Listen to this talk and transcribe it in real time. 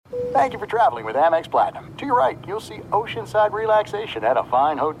Thank you for traveling with Amex Platinum. To your right, you'll see oceanside relaxation at a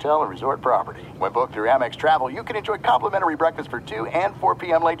fine hotel and resort property. When booked through Amex Travel, you can enjoy complimentary breakfast for 2 and 4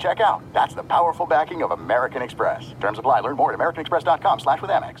 p.m. late checkout. That's the powerful backing of American Express. Terms apply. Learn more at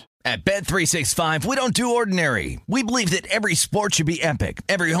americanexpress.com/withAmex. At Bet365, we don't do ordinary. We believe that every sport should be epic.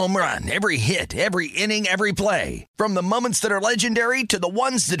 Every home run, every hit, every inning, every play. From the moments that are legendary to the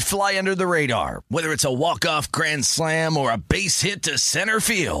ones that fly under the radar. Whether it's a walk-off grand slam or a base hit to center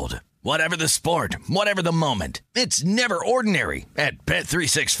field. Whatever the sport, whatever the moment, it's never ordinary at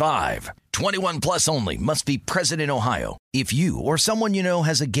Bet365. 21 plus only. Must be present in Ohio. If you or someone you know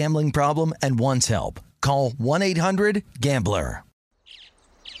has a gambling problem and wants help, call 1-800-GAMBLER.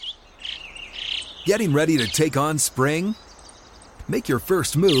 Getting ready to take on spring? Make your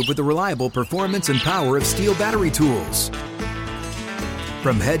first move with the reliable performance and power of Steel battery tools.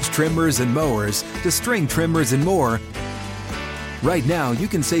 From hedge trimmers and mowers to string trimmers and more, right now you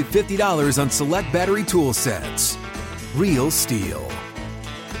can save $50 on select battery tool sets. Real Steel.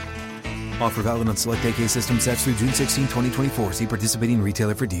 Offer valid on select AK system sets through June 16, 2024. See participating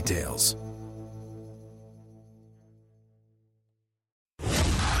retailer for details.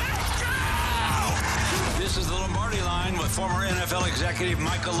 This is the Lombardi Line with former NFL executive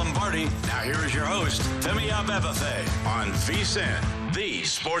Michael Lombardi. Now here is your host, Femi Abebefe, on VSiN, the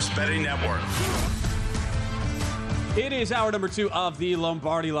Sports Betting Network. It is hour number 2 of the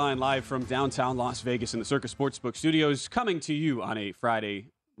Lombardi Line, live from downtown Las Vegas in the Circus Sportsbook Studios, coming to you on a Friday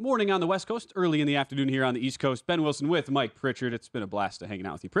morning on the West Coast, early in the afternoon here on the East Coast. Ben Wilson with Mike Pritchard. It's been a blast to hanging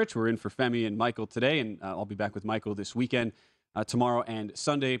out with you, Pritch. We're in for Femi and Michael today, and I'll be back with Michael this weekend, tomorrow and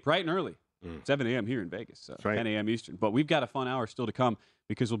Sunday, bright and early, 7 a.m. here in Vegas, right. 10 a.m. Eastern. But we've got a fun hour still to come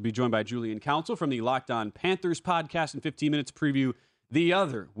because we'll be joined by Julian Council from the Locked On Panthers podcast in 15 minutes to preview the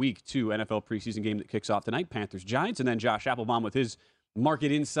other Week 2 NFL preseason game that kicks off tonight, Panthers-Giants, and then Josh Applebaum with his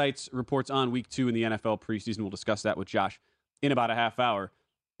market insights reports on Week 2 in the NFL preseason. We'll discuss that with Josh in about a half hour.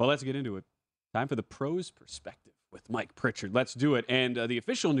 But let's get into it. Time for the pros perspective with Mike Pritchard. Let's do it. And the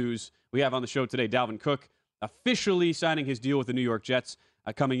official news we have on the show today, Dalvin Cook officially signing his deal with the New York Jets,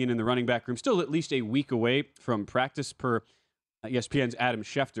 coming in the running back room. Still at least a week away from practice per ESPN's Adam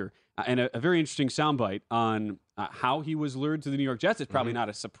Schefter. And a very interesting soundbite on how he was lured to the New York Jets. It's probably not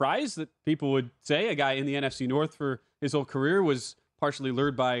a surprise that people would say a guy in the NFC North for his whole career was partially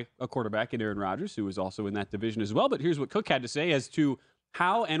lured by a quarterback in Aaron Rodgers, who was also in that division as well. But here's what Cook had to say as to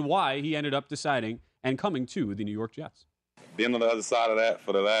how and why he ended up deciding and coming to the New York Jets. Being on the other side of that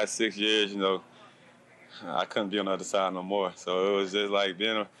for the last 6 years, I couldn't be on the other side no more. So it was just like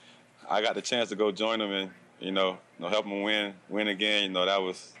I got the chance to go join them and, help them win again. That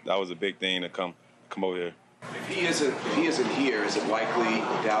was a big thing to come over here. If he isn't here, is it likely,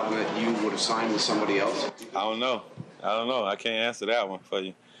 Dalvin, that you would have signed with somebody else? I don't know. I can't answer that one for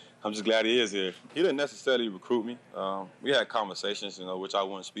you. I'm just glad he is here. He didn't necessarily recruit me. We had conversations, which I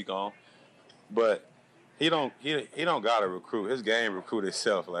wouldn't speak on. But he don't gotta recruit. His game recruit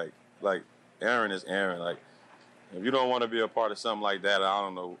itself. Like Aaron is Aaron. Like if you don't want to be a part of something like that, I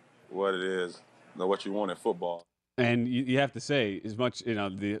don't know what it is. What you want in football. And you have to say, as much,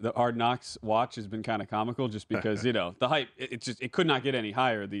 the Hard Knocks watch has been kind of comical just because, the hype, it could not get any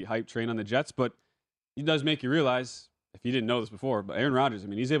higher, the hype train on the Jets. But it does make you realize, if you didn't know this before, but Aaron Rodgers,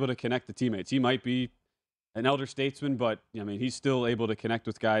 he's able to connect the teammates. He might be an elder statesman, but, he's still able to connect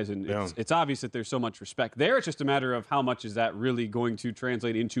with guys. And it's obvious that there's so much respect there. It's just a matter of how much is that really going to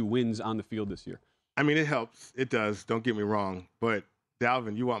translate into wins on the field this year. It helps. It does. Don't get me wrong. But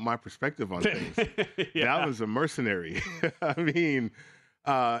Dalvin, you want my perspective on things. Dalvin's a mercenary.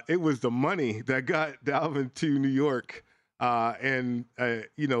 It was the money that got Dalvin to New York. Aaron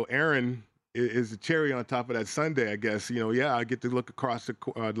is the cherry on top of that sundae, I guess. I get to look across the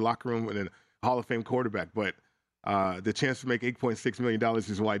locker room with a Hall of Fame quarterback. But the chance to make $8.6 million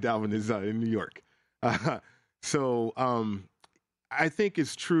is why Dalvin is in New York. So I think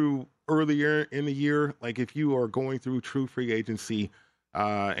it's true earlier in the year. Like if you are going through true free agency,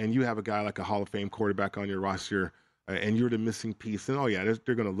 and you have a guy like a Hall of Fame quarterback on your roster, and you're the missing piece, then,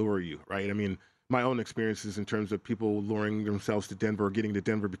 they're going to lure you, right? My own experiences in terms of people luring themselves to Denver or getting to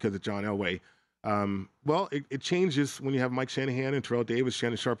Denver because of John Elway. It changes when you have Mike Shanahan and Terrell Davis,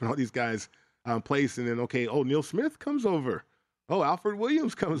 Shannon Sharp, and all these guys place, and then, Neil Smith comes over. Oh, Alfred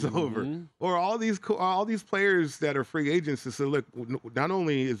Williams comes over. Or all these players that are free agents to say, look, not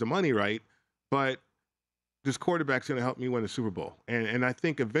only is the money right, but this quarterback's going to help me win a Super Bowl. And I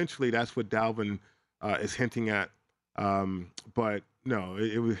think eventually that's what Dalvin is hinting at. But no,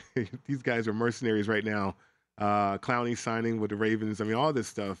 these guys are mercenaries right now. Clowney signing with the Ravens. All this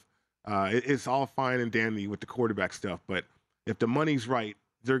stuff. It's all fine and dandy with the quarterback stuff. But if the money's right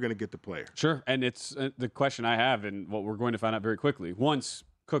they're going to get the player. Sure, and it's the question I have, and what we're going to find out very quickly. Once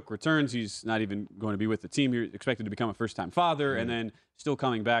Cook returns, he's not even going to be with the team. You're expected to become a first-time father, and then still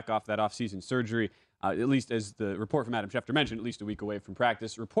coming back off that off-season surgery, at least as the report from Adam Schefter mentioned, at least a week away from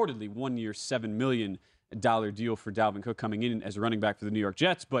practice. Reportedly, 1 year, $7 million deal for Dalvin Cook coming in as a running back for the New York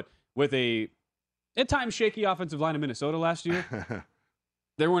Jets, but with a at times shaky offensive line in Minnesota last year.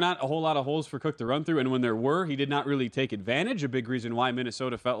 There were not a whole lot of holes for Cook to run through, and when there were, he did not really take advantage. A big reason why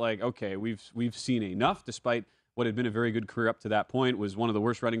Minnesota felt like, okay, we've seen enough, despite what had been a very good career up to that point, was one of the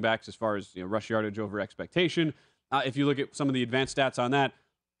worst running backs as far as rush yardage over expectation. If you look at some of the advanced stats on that,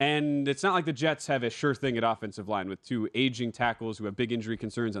 and it's not like the Jets have a sure thing at offensive line with two aging tackles who have big injury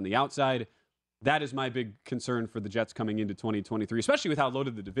concerns on the outside. That is my big concern for the Jets coming into 2023, especially with how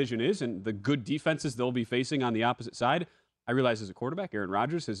loaded the division is and the good defenses they'll be facing on the opposite side. I realize as a quarterback, Aaron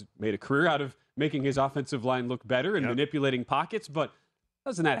Rodgers has made a career out of making his offensive line look better and manipulating pockets, but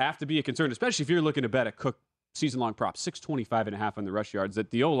doesn't that have to be a concern, especially if you're looking to bet a Cook season-long prop, 625.5 on the rush yards, that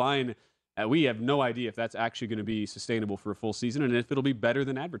the O-line, we have no idea if that's actually going to be sustainable for a full season and if it'll be better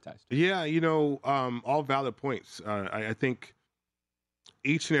than advertised. Yeah, all valid points. I think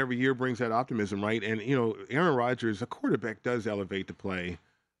each and every year brings that optimism, right? And, Aaron Rodgers, a quarterback, does elevate the play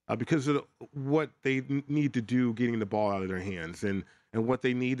because of what they need to do getting the ball out of their hands and what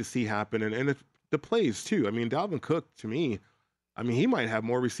they need to see happen. And the plays, too. I mean, Dalvin Cook, to me, he might have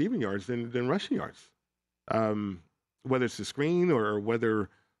more receiving yards than rushing yards. Whether it's the screen or whether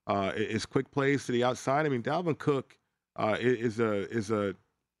it's quick plays to the outside. I mean, Dalvin Cook is a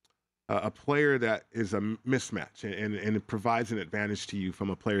player that is a mismatch and it provides an advantage to you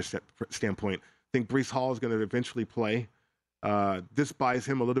from a player standpoint. I think Breece Hall is going to eventually play. This buys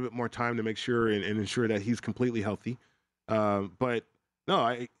him a little bit more time to make sure and ensure that he's completely healthy. But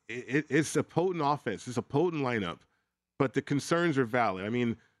no, it's a potent offense. It's a potent lineup, but the concerns are valid. I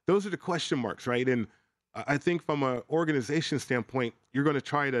mean, those are the question marks, right? And I think from an organization standpoint, you're going to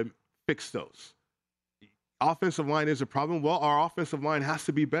try to fix those. Offensive line is a problem. Well, our offensive line has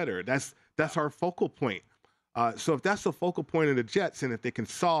to be better. That's our focal point. So if that's the focal point of the Jets, and if they can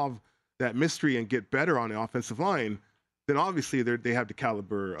solve that mystery and get better on the offensive line, then obviously they have the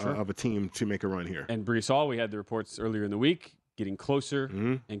caliber of a team to make a run here. And Breece Hall, we had the reports earlier in the week, getting closer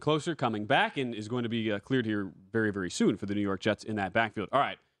and closer, coming back, and is going to be cleared here very, very soon for the New York Jets in that backfield. All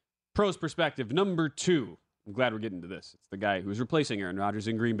right, pros perspective, number 2. I'm glad we're getting to this. It's the guy who's replacing Aaron Rodgers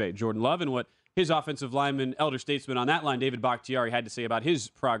in Green Bay, Jordan Love, and what his offensive lineman, elder statesman on that line, David Bakhtiari, had to say about his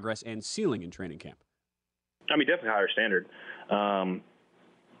progress and ceiling in training camp. Definitely higher standard.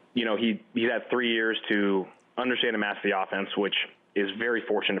 He's had 3 years to understand and master the offense, which is very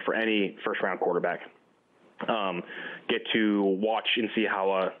fortunate for any first-round quarterback. Get to watch and see how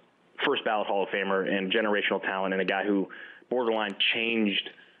a first-ballot Hall of Famer and generational talent and a guy who borderline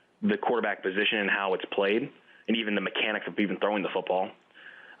changed the quarterback position and how it's played and even the mechanics of even throwing the football.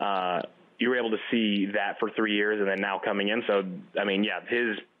 You were able to see that for 3 years and then now coming in. So,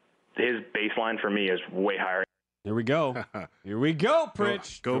 his baseline for me is way higher. Here we go. Here we go,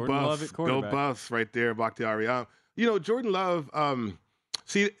 Pritch. Go Buffs. Go Buffs right there, Bakhtiari. Jordan Love,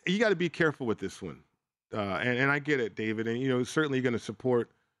 see, you got to be careful with this one. And I get it, David. And, certainly you're going to support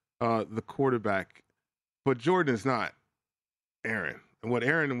the quarterback. But Jordan is not Aaron. And what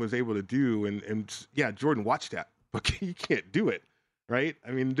Aaron was able to do, and Jordan watched that. But you can't do it, right? I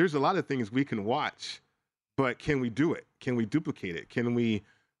mean, there's a lot of things we can watch. But can we do it? Can we duplicate it? Can we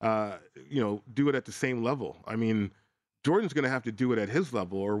do it at the same level? I mean, Jordan's going to have to do it at his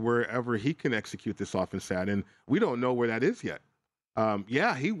level or wherever he can execute this offense at, and we don't know where that is yet.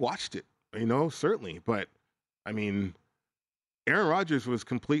 He watched it, certainly, but I mean, Aaron Rodgers was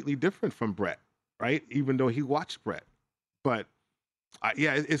completely different from Brett, right? Even though he watched Brett, but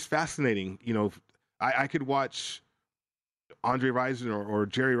it's fascinating. I could watch Andre Rison or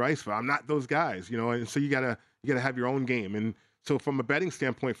Jerry Rice, but I'm not those guys, and so you gotta have your own game. And so from a betting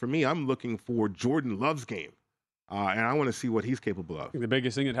standpoint, for me, I'm looking for Jordan Love's game, and I want to see what he's capable of. The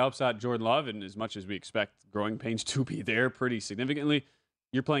biggest thing that helps out Jordan Love, and as much as we expect growing pains to be there pretty significantly,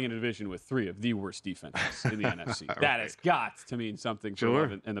 you're playing in a division with 3 of the worst defenses in the NFC. Right. That has got to mean something for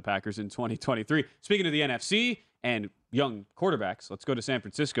Love and the Packers in 2023. Speaking of the NFC and young quarterbacks, let's go to San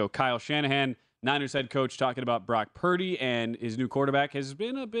Francisco. Kyle Shanahan, Niners head coach, talking about Brock Purdy, and his new quarterback has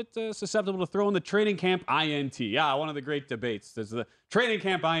been a bit susceptible to throwing the training camp INT. One of the great debates. Does the training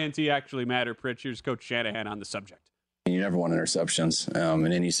camp INT actually matter? Pritch, here's Coach Shanahan on the subject. You never want interceptions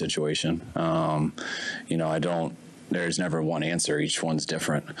in any situation. There's never one answer. Each one's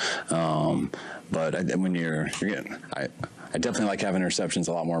different. But when you're getting, I definitely like having interceptions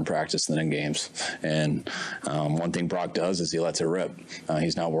a lot more in practice than in games. And one thing Brock does is he lets it rip.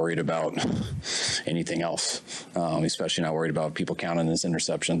 He's not worried about anything else, especially not worried about people counting his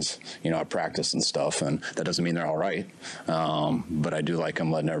interceptions, at practice and stuff. And that doesn't mean they're all right. But I do like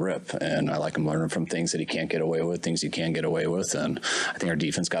him letting it rip. And I like him learning from things that he can't get away with, things he can get away with. And I think our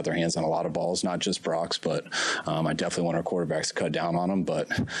defense got their hands on a lot of balls, not just Brock's, but I definitely want our quarterbacks to cut down on them. But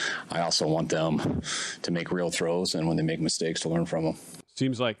I also want them to make real throws, and when they make mistakes, to learn from them.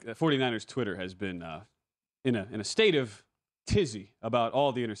 Seems like 49ers Twitter has been in a state of tizzy about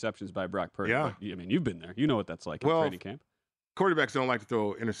all the interceptions by Brock Purdy. Yeah. But, I mean, you've been there. You know what that's like in training camp. Quarterbacks don't like to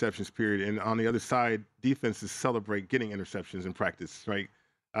throw interceptions, period. And on the other side, defenses celebrate getting interceptions in practice, right?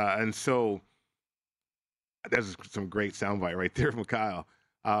 And so that's some great soundbite right there from Kyle.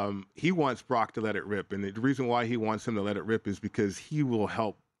 He wants Brock to let it rip. And the reason why he wants him to let it rip is because he will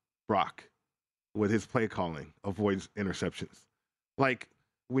help Brock with his play calling, avoid interceptions. Like,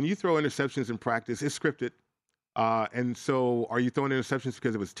 when you throw interceptions in practice, it's scripted. And so are you throwing interceptions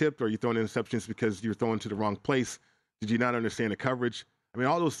because it was tipped? Or are you throwing interceptions because you're throwing to the wrong place? Did you not understand the coverage? I mean,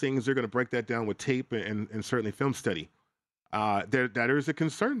 all those things, they're going to break that down with tape and certainly film study. That is a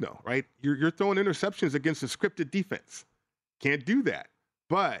concern, though, right? You're throwing interceptions against a scripted defense. Can't do that.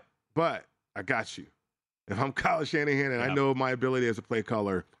 But I got you. If I'm Kyle Shanahan and I know my ability as a play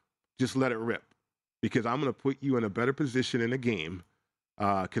caller, just let it rip. Because I'm going to put you in a better position in the game,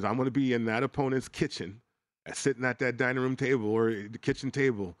 because I'm going to be in that opponent's kitchen, sitting at that dining room table or the kitchen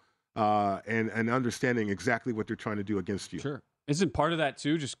table, and understanding exactly what they're trying to do against you. Sure. Isn't part of that,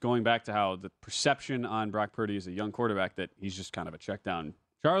 too, just going back to how the perception on Brock Purdy as a young quarterback, that he's just kind of a check down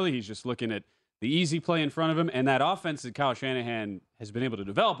Charlie? He's just looking at the easy play in front of him, and that offense that Kyle Shanahan has been able to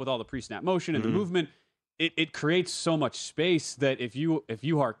develop with all the pre-snap motion and the movement, it creates so much space that if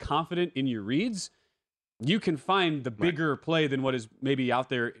you are confident in your reads, you can find the bigger play than what is maybe out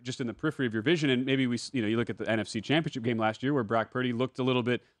there just in the periphery of your vision. And maybe you look at the NFC Championship game last year where Brock Purdy looked a little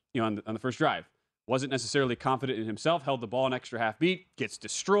bit, on the first drive, wasn't necessarily confident in himself, held the ball an extra half beat, gets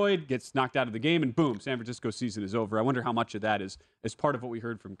destroyed, gets knocked out of the game, and boom, San Francisco's season is over. I wonder how much of that is part of what we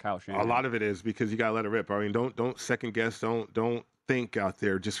heard from Kyle Shanahan. A lot of it is because you got to let it rip. I mean, don't second guess, don't think out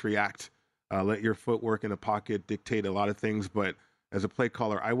there, just react. Let your footwork in the pocket dictate a lot of things, but as a play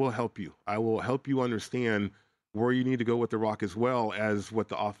caller, I will help you. I will help you understand where you need to go with the rock, as well as what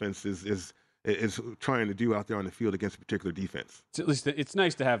the offense is trying to do out there on the field against a particular defense. At least it's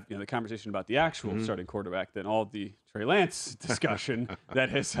nice to have the conversation about the actual starting quarterback than all the Trey Lance discussion that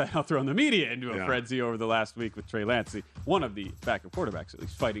has thrown the media into a frenzy over the last week with Trey Lance, one of the backup quarterbacks, at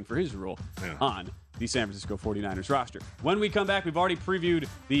least fighting for his role on the San Francisco 49ers roster. When we come back, we've already previewed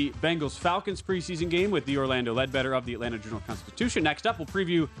the Bengals-Falcons preseason game with the Orlando Ledbetter of the Atlanta Journal-Constitution. Next up, we'll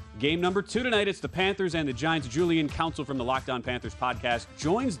preview game number 2 tonight. It's the Panthers and the Giants. Julian Council from the Locked On Panthers podcast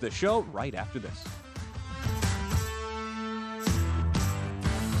joins the show right after this.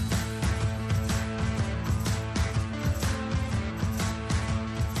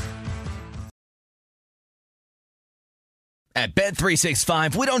 At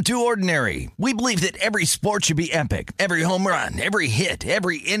Bet365, we don't do ordinary. We believe that every sport should be epic. Every home run, every hit,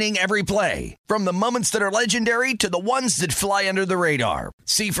 every inning, every play. From the moments that are legendary to the ones that fly under the radar.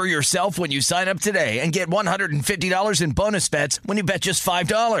 See for yourself when you sign up today and get $150 in bonus bets when you bet just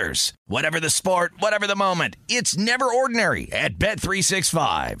 $5. Whatever the sport, whatever the moment, it's never ordinary at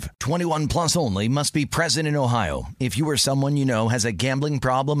Bet365. 21 plus only. Must be present in Ohio. If you or someone you know has a gambling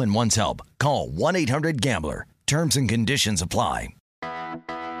problem and wants help, call 1-800-GAMBLER. Terms and conditions apply.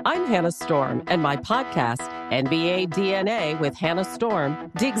 I'm Hannah Storm, and my podcast, NBA DNA with Hannah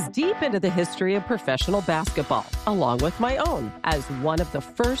Storm, digs deep into the history of professional basketball, along with my own, as one of the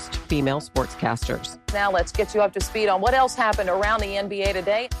first female sportscasters. Now let's get you up to speed on what else happened around the NBA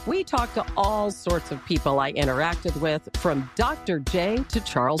today. We talk to all sorts of people I interacted with, from Dr. J to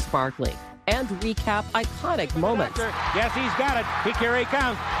Charles Barkley, and recap iconic moments. Yes, he's got it. Here he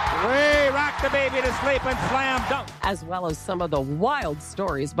comes. Way rock the baby to sleep and slam dunk. As well as some of the wild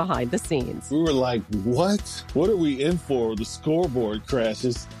stories behind the scenes. We were like, what? What are we in for? The scoreboard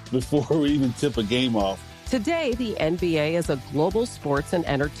crashes before we even tip a game off. Today, the NBA is a global sports and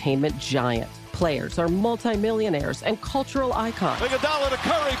entertainment giant. Players are multimillionaires and cultural icons. Iguodala to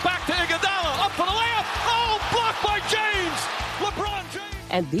Curry, back to Iguodala, up for the layup. Oh, blocked by James. LeBron James.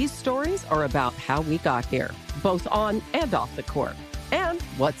 And these stories are about how we got here, both on and off the court. And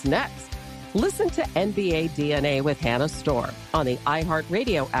what's next? Listen to NBA DNA with Hannah Storm on the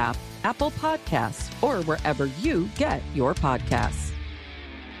iHeartRadio app, Apple Podcasts, or wherever you get your podcasts.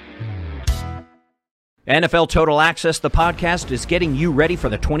 NFL Total Access, the podcast, is getting you ready for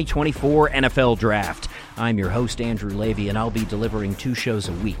the 2024 NFL Draft. I'm your host, Andrew Levy, and I'll be delivering 2 shows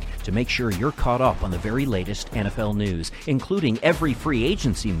a week to make sure you're caught up on the very latest NFL news, including every free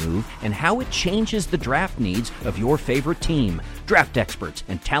agency move and how it changes the draft needs of your favorite team. Draft experts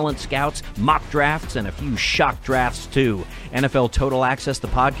and talent scouts, mock drafts, and a few shock drafts, too. NFL Total Access, the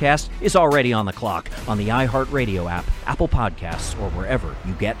podcast, is already on the clock on the iHeartRadio app, Apple Podcasts, or wherever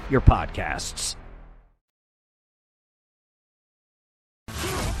you get your podcasts.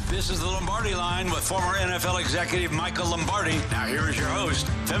 This is the Lombardi Line with former NFL executive Michael Lombardi. Now here is your host,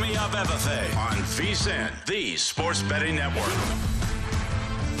 Femi Abebefe, on VSiN, the Sports Betting Network.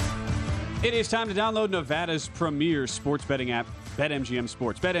 It is time to download Nevada's premier sports betting app, BetMGM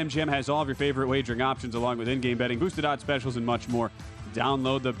Sports. BetMGM has all of your favorite wagering options along with in-game betting, boosted odds specials, and much more.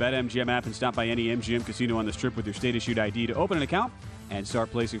 Download the BetMGM app and stop by any MGM casino on the Strip with your state-issued ID to open an account and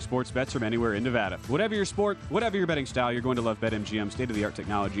start placing sports bets from anywhere in Nevada. Whatever your sport, whatever your betting style, you're going to love BetMGM state-of-the-art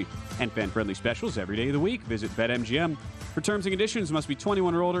technology and fan-friendly specials every day of the week. Visit BetMGM. For terms and conditions, must be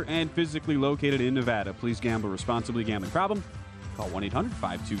 21 or older and physically located in Nevada. Please gamble responsibly. Gambling problem? Call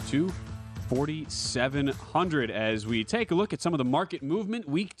 1-800-522-4700 as we take a look at some of the market movement.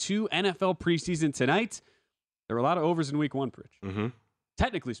 Week 2 NFL preseason tonight. There were a lot of overs in Week 1, Pritch. Mm-hmm.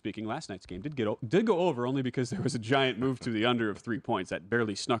 Technically speaking, last night's game did go over only because there was a giant move to the under of 3 points that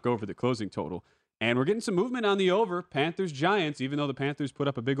barely snuck over the closing total. And we're getting some movement on the over, Panthers-Giants, even though the Panthers put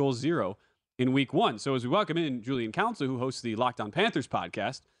up a big old 0 in Week 1. So as we welcome in Julian Council, who hosts the Locked On Panthers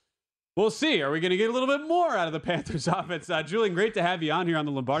podcast, we'll see. Are we going to get a little bit more out of the Panthers offense? Julian, great to have you on here on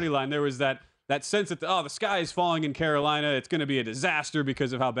the Lombardi Line. There was that sense that, the sky is falling in Carolina. It's going to be a disaster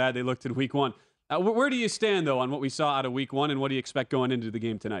because of how bad they looked in Week 1. Where do you stand, though, on what we saw out of Week 1, and what do you expect going into the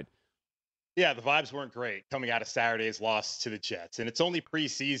game tonight? Yeah, the vibes weren't great coming out of Saturday's loss to the Jets. And it's only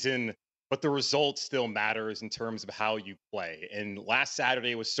preseason, but the result still matters in terms of how you play. And last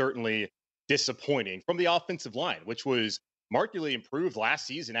Saturday was certainly disappointing from the offensive line, which was markedly improved last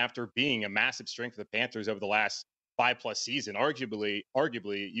season after being a massive strength for the Panthers over the last 5+ season. Arguably,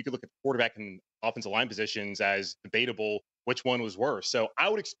 you could look at the quarterback and offensive line positions as debatable which one was worse. So I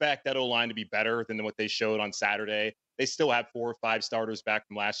would expect that O-line to be better than what they showed on Saturday. They still have 4 or 5 starters back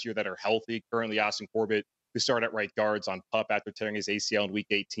from last year that are healthy. Currently, Austin Corbett, who started at right guards on PUP after tearing his ACL in Week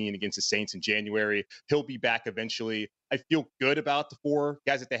 18 against the Saints in January. He'll be back eventually. I feel good about the 4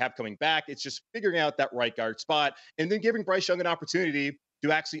 guys that they have coming back. It's just figuring out that right guard spot and then giving Bryce Young an opportunity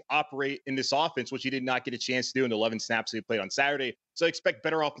to actually operate in this offense, which he did not get a chance to do in the 11 snaps he played on Saturday. So I expect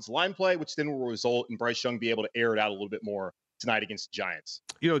better offensive line play, which then will result in Bryce Young be able to air it out a little bit more tonight against the Giants.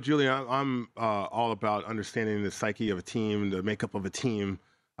 You know, Julian, I'm all about understanding the psyche of a team, the makeup of a team,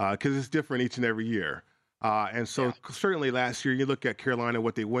 because it's different each and every year. And so certainly last year, you look at Carolina,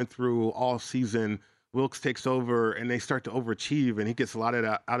 what they went through all season. Wilkes takes over, and they start to overachieve, and he gets a lot of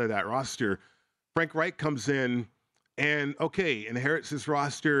that out of that roster. Frank Reich comes in and, inherits this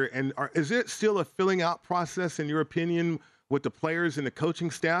roster. And is it still a filling out process, in your opinion, with the players and the coaching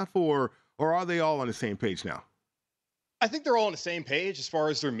staff, or are they all on the same page now? I think they're all on the same page as far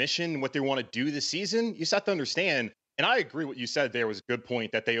as their mission and what they want to do this season. You just have to understand, and I agree what you said there was a good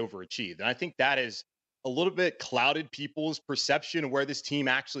point, that they overachieved. And I think that is a little bit clouded people's perception of where this team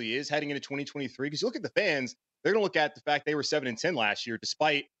actually is heading into 2023. Because you look at the fans, they're going to look at the fact they were 7-10 last year,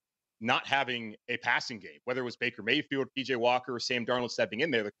 despite not having a passing game, whether it was Baker Mayfield, PJ Walker, or Sam Darnold stepping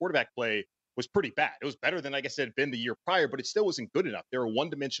in there. The quarterback play was pretty bad. It was better than, I guess, it had been the year prior, but it still wasn't good enough. They were a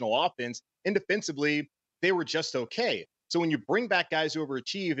one-dimensional offense, and defensively, they were just okay. So when you bring back guys who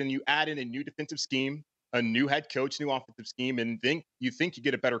overachieved and you add in a new defensive scheme, a new head coach, new offensive scheme, and you think you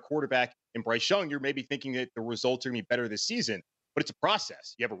get a better quarterback in Bryce Young, you're maybe thinking that the results are going to be better this season. But it's a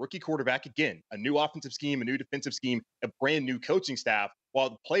process. You have a rookie quarterback, again, a new offensive scheme, a new defensive scheme, a brand new coaching staff. While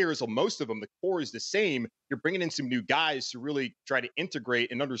the players, most of them, the core is the same, you're bringing in some new guys to really try to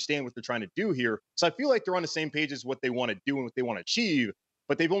integrate and understand what they're trying to do here. So I feel like they're on the same page as what they want to do and what they want to achieve,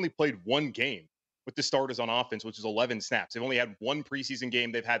 but they've only played 1 game with the starters on offense, which is 11 snaps. They've only had 1 preseason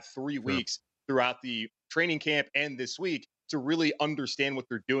game. They've had 3 weeks throughout the training camp and this week to really understand what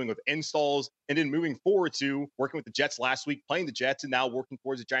they're doing with installs, and then moving forward to working with the Jets last week, playing the Jets, and now working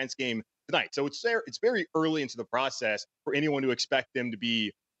towards the Giants game tonight. So it's very early into the process for anyone to expect them to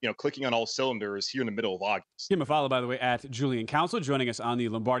be, clicking on all cylinders here in the middle of August. Give him a follow, by the way, at Julian Council, joining us on the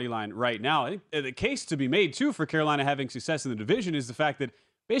Lombardi Line right now. I think the case to be made, too, for Carolina having success in the division is the fact that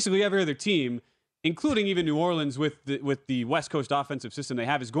basically every other team, including even New Orleans with the West Coast offensive system they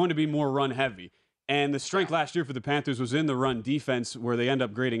have, is going to be more run-heavy. And the strength last year for the Panthers was in the run defense, where they end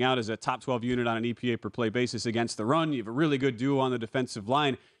up grading out as a top 12 unit on an EPA per play basis against the run. You have a really good duo on the defensive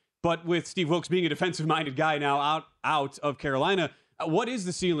line. But with Steve Wilkes being a defensive-minded guy now out of Carolina, what is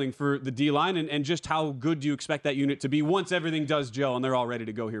the ceiling for the D-line, and just how good do you expect that unit to be once everything does gel and they're all ready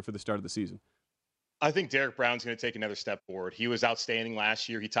to go here for the start of the season? I think Derek Brown's going to take another step forward. He was outstanding last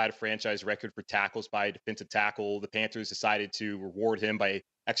year. He tied a franchise record for tackles by a defensive tackle. The Panthers decided to reward him by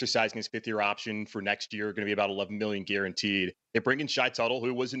exercising his fifth-year option for next year, going to be about $11 million guaranteed. They bring in Shai Tuttle,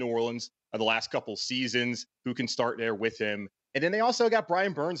 who was in New Orleans the last couple seasons, who can start there with him. And then they also got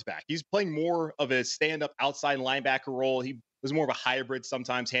Brian Burns back. He's playing more of a stand-up outside linebacker role. He was more of a hybrid,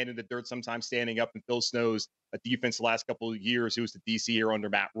 sometimes handing the dirt, sometimes standing up. And Phil Snow's a defense the last couple of years, who was the DC here under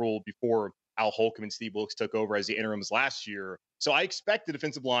Matt Rule before Al Holcomb and Steve Wilkes took over as the interims last year. So I expect the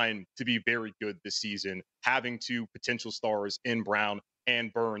defensive line to be very good this season, having two potential stars in Brown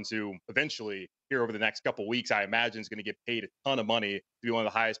and Burns, who eventually, here over the next couple of weeks, I imagine is going to get paid a ton of money to be one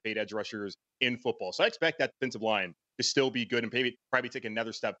of the highest paid edge rushers in football. So I expect that defensive line to still be good and probably take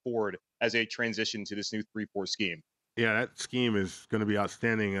another step forward as they transition to this new 3-4 scheme. Yeah, that scheme is going to be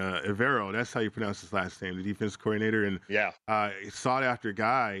outstanding. Evero, that's how you pronounce his last name, the defense coordinator, and sought after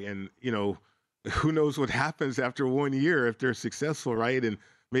guy. And, who knows what happens after 1 year if they're successful, right? And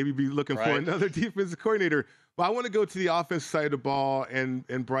maybe be looking for another defensive coordinator. But I want to go to the offense side of the ball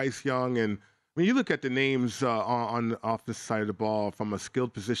and Bryce Young. And when you look at the names on the offense side of the ball from a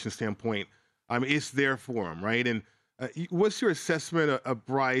skilled position standpoint, I mean, it's there for him, right? And what's your assessment of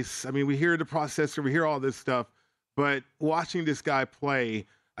Bryce? I mean, we hear the processor, we hear all this stuff, but watching this guy play,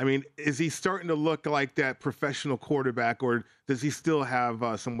 I mean, is he starting to look like that professional quarterback, or does he still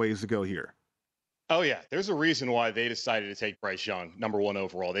have some ways to go here? Oh, yeah. There's a reason why they decided to take Bryce Young, number one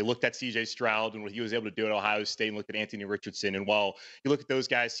overall. They looked at C.J. Stroud and what he was able to do at Ohio State, and looked at Anthony Richardson. And while you look at those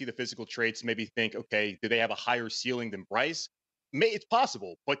guys, see the physical traits, maybe think, okay, do they have a higher ceiling than Bryce? It's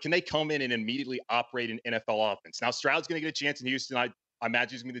possible, but can they come in and immediately operate an NFL offense? Now, Stroud's going to get a chance in Houston. I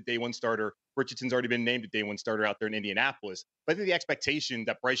imagine he's going to be the day one starter. Richardson's already been named a day one starter out there in Indianapolis. But I think the expectation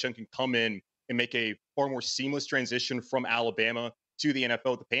that Bryce Young can come in and make a far more seamless transition from Alabama to the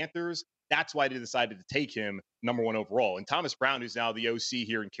NFL with the Panthers, that's why they decided to take him number one overall. And Thomas Brown, who's now the OC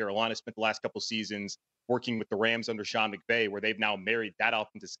here in Carolina, spent the last couple seasons working with the Rams under Sean McVay, where they've now married that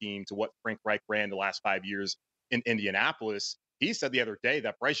offensive scheme to what Frank Reich ran the last 5 years in Indianapolis. He said the other day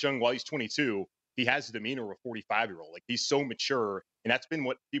that Bryce Young, while he's 22, he has the demeanor of a 45-year-old. Like, he's so mature, and that's been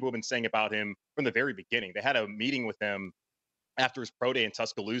what people have been saying about him from the very beginning. They had a meeting with him after his pro day in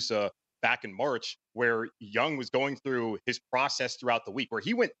Tuscaloosa back in March, where Young was going through his process throughout the week, where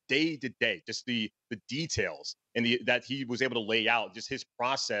he went day to day, just the details and that he was able to lay out, just his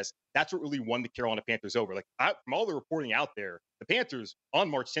process. That's what really won the Carolina Panthers over. Like, from all the reporting out there, the Panthers on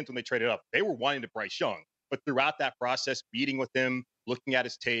March 10th when they traded up, they were wanting to Bryce Young. But throughout that process, meeting with him, looking at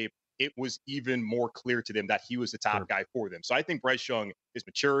his tape, it was even more clear to them that he was the top guy for them. So I think Bryce Young, his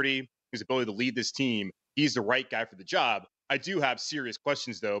maturity, his ability to lead this team, he's the right guy for the job. I do have serious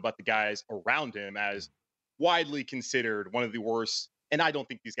questions, though, about the guys around him, as widely considered one of the worst. And I don't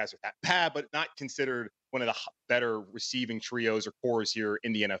think these guys are that bad, but not considered one of the better receiving trios or cores here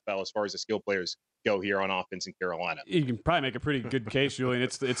in the NFL as far as the skill players go here on offense in Carolina. You can probably make a pretty good case, Julian.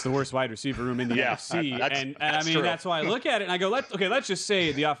 It's the worst wide receiver room in the NFC. And I mean, that's why I look at it and I go, let's just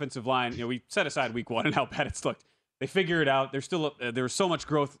say the offensive line, we set aside week one and how bad it's looked. They figure it out. There's still there was so much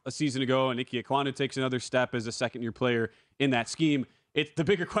growth a season ago, and Ike Ekwonu takes another step as a second-year player in that scheme. It's the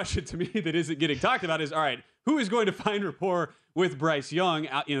bigger question to me that isn't getting talked about is, all right, who is going to find rapport with Bryce Young?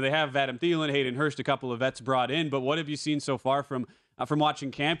 They have Adam Thielen, Hayden Hurst, a couple of vets brought in, but what have you seen so far from watching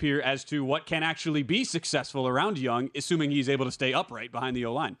camp here as to what can actually be successful around Young, assuming he's able to stay upright behind the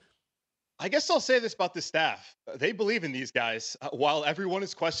O-line? I guess I'll say this about the staff. They believe in these guys. While everyone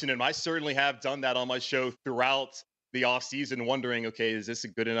is questioning them, I certainly have done that on my show throughout the offseason, wondering, okay, is this a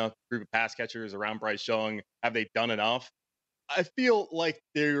good enough group of pass catchers around Bryce Young? Have they done enough? I feel like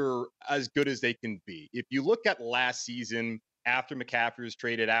they're as good as they can be. If you look at last season, after McCaffrey was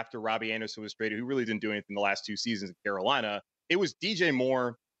traded, after Robbie Anderson was traded, who really didn't do anything the last two seasons in Carolina, it was DJ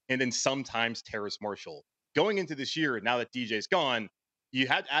Moore and then sometimes Terrace Marshall. Going into this year, now that DJ's gone, you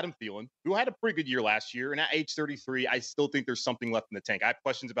had Adam Thielen, who had a pretty good year last year. And at age 33, I still think there's something left in the tank. I have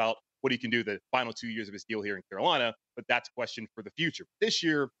questions about what he can do the final 2 years of his deal here in Carolina, but that's a question for the future. This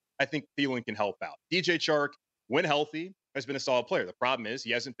year, I think Thielen can help out. DJ Chark, when healthy, has been a solid player. The problem is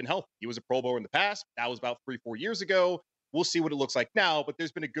he hasn't been healthy. He was a Pro Bowler in the past. That was about 3-4 years ago. We'll see what it looks like now, but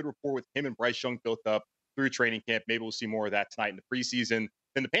there's been a good rapport with him and Bryce Young built up through training camp. Maybe we'll see more of that tonight in the preseason.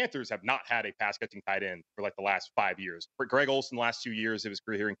 And the Panthers have not had a pass-catching tight end for like the last 5 years. For Greg Olsen, the last 2 years of his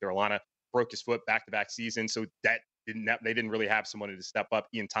career here in Carolina, broke his foot back-to-back season, so they didn't really have someone to step up.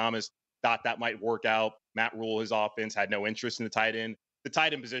 Ian Thomas thought that might work out. Matt Rule, his offense, had no interest in the tight end. the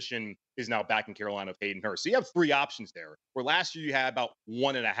tight end position is now back in Carolina of Hayden Hurst. So you have 3 options there, where last year you had about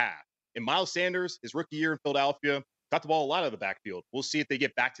 1.5. And Miles Sanders, his rookie year in Philadelphia, got the ball a lot out of the backfield. We'll see if they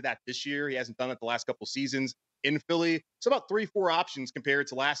get back to that this year. He hasn't done it the last couple seasons in Philly. So about 3-4 options compared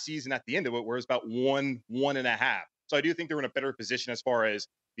to last season at the end of it, where it's about 1.5. So I do think they're in a better position as far as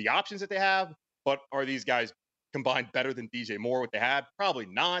the options that they have. But are these guys combined better than DJ Moore, what they had? Probably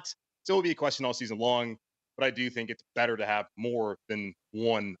not. So it'll be a question all season long. But I do think it's better to have more than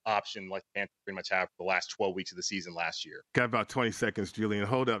one option like the Panthers pretty much have for the last 12 weeks of the season last year. Got about 20 seconds, Julian.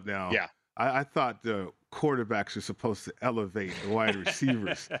 Hold up now. Yeah. I thought the quarterbacks are supposed to elevate the wide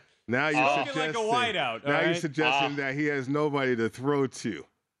receivers. Now you're suggesting, like a wideout. now you're suggesting that he has nobody to throw to.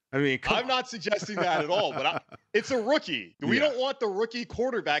 I mean, I'm not suggesting that at all, but it's a rookie. We don't want the rookie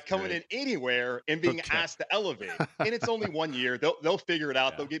quarterback coming in anywhere and being asked to elevate. And it's only 1 year. They'll figure it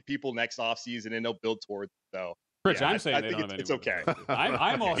out. They'll get people next offseason, and they'll build towards it. So, Rich, I'm saying I think it's okay.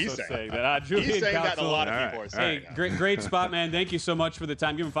 I'm also saying that. Julian He's saying that, and a lot of people are saying that. Great spot, man. Thank you so much for the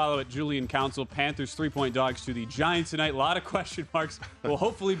time. Give him a follow at Julian Council. Panthers 3-point dogs to the Giants tonight. A lot of question marks will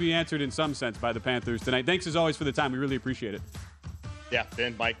hopefully be answered in some sense by the Panthers tonight. Thanks as always for the time. We really appreciate it. Yeah,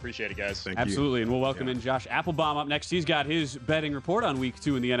 Ben, Mike, appreciate it, guys. Absolutely, and we'll welcome in Josh Applebaum up next. He's got his betting report on Week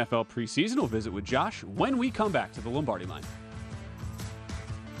 2 in the NFL preseason. We'll visit with Josh when we come back to the Lombardi line.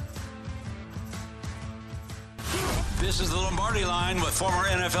 This is the Lombardi line with former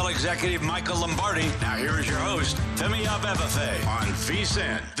NFL executive Michael Lombardi. Now here is your host, Femi Abebefe, on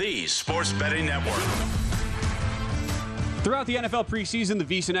VSiN, the Sports Betting Network. Throughout the NFL preseason,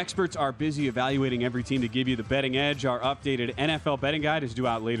 the VSiN experts are busy evaluating every team to give you the betting edge. Our updated NFL betting guide is due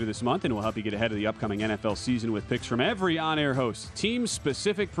out later this month and will help you get ahead of the upcoming NFL season with picks from every on-air host.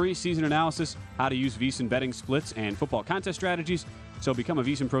 Team-specific preseason analysis, how to use VSiN betting splits, and football contest strategies. So become a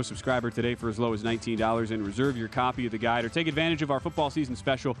VSiN Pro subscriber today for as low as $19 and reserve your copy of the guide, or take advantage of our football season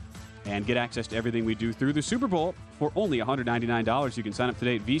special and get access to everything we do through the Super Bowl for only $199. You can sign up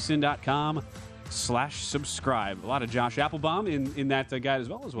today at vsin.com/subscribe. A lot of Josh Applebaum in that guide as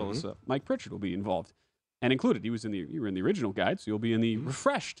well as Mike Pritchard will be involved and included. You were in the original guide, so you'll be in the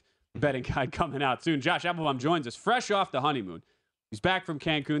refreshed betting guide coming out soon. Josh Applebaum joins us fresh off the honeymoon. He's back from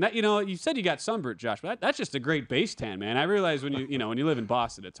Cancun. That you said you got sunburnt, Josh, but that's just a great base tan, man. I realize when when you live in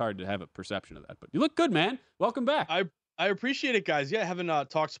Boston, it's hard to have a perception of that. But you look good, man. Welcome back. I appreciate it, guys. Yeah, I haven't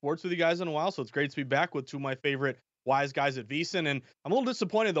talked sports with you guys in a while, so it's great to be back with two of my favorite wise guys at VSiN. And I'm a little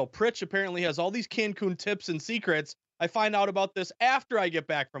disappointed, though. Pritch apparently has all these Cancun tips and secrets. I find out about this after I get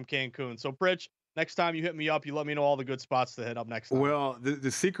back from Cancun. So, Pritch, next time you hit me up, you let me know all the good spots to hit up next time. Well,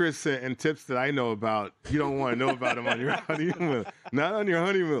 the secrets and tips that I know about, you don't want to know about them on your honeymoon. Not on your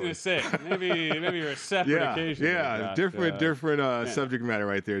honeymoon. I was gonna say, maybe you're a separate occasion. Yeah, different subject matter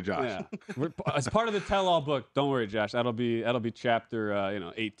right there, Josh. Yeah. As part of the tell-all book, don't worry, Josh. That'll be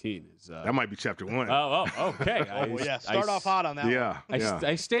chapter 18. That might be chapter 1. Oh, okay. Start off hot on that one.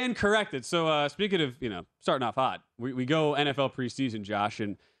 I stand corrected. So speaking of starting off hot, we go NFL preseason, Josh,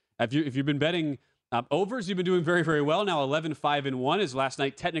 and if you've been betting overs, you've been doing very, very well. Now 11-5-1, as last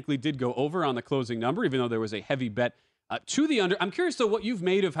night technically did go over on the closing number, even though there was a heavy bet to the under. I'm curious, though, what you've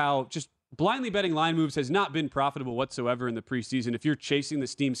made of how just blindly betting line moves has not been profitable whatsoever in the preseason. If you're chasing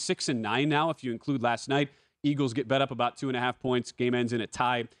this team 6-9 now, if you include last night, Eagles get bet up about 2.5 points. Game ends in a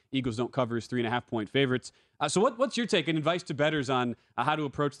tie. Eagles don't cover as 3.5-point favorites. So what's your take and advice to bettors on how to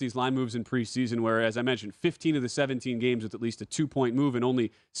approach these line moves in preseason, where, as I mentioned, 15 of the 17 games with at least a 2-point move, and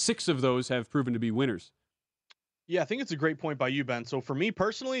only 6 of those have proven to be winners? Yeah, I think it's a great point by you, Ben. So for me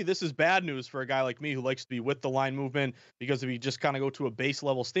personally, this is bad news for a guy like me who likes to be with the line movement, because if you just kind of go to a base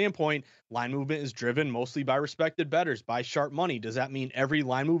level standpoint, line movement is driven mostly by respected bettors, by sharp money. Does that mean every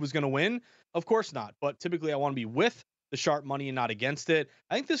line move is going to win? Of course not. But typically I want to be with the sharp money and not against it.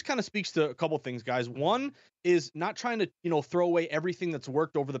 I think this kind of speaks to a couple things, guys. One is not trying to, throw away everything that's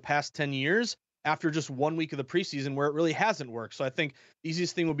worked over the past 10 years after just 1 week of the preseason where it really hasn't worked. So I think the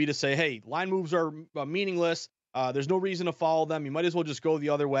easiest thing would be to say, hey, line moves are meaningless. There's no reason to follow them. You might as well just go the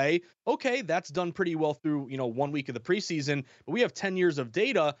other way. Okay, that's done pretty well through, 1 week of the preseason. But we have 10 years of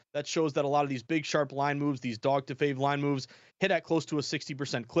data that shows that a lot of these big, sharp line moves, these dog to fave line moves, hit at close to a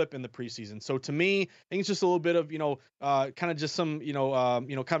 60% clip in the preseason. So to me, I think it's just a little bit of, kind of just some,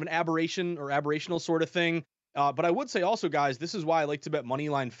 kind of an aberration or aberrational sort of thing. But I would say also, guys, this is why I like to bet money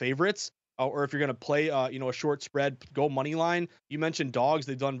line favorites. Or if you're going to play, a short spread, go money line. You mentioned dogs;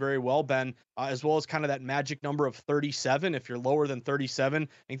 they've done very well, Ben, as well as kind of that magic number of 37. If you're lower than 37, I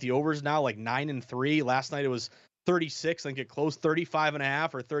think the over is now like 9-3. Last night it was 36. I think it closed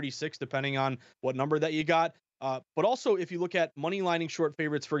 35.5 or 36, depending on what number that you got. But also, if you look at money lining short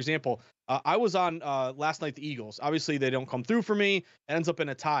favorites, for example, I was on last night the Eagles. Obviously, they don't come through for me. It ends up in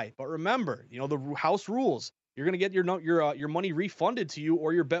a tie. But remember, the house rules. You're going to get your money refunded to you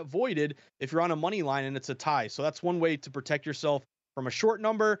or your bet voided if you're on a money line and it's a tie. So that's one way to protect yourself from a short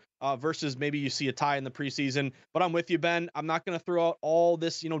number versus maybe you see a tie in the preseason. But I'm with you, Ben. I'm not going to throw out all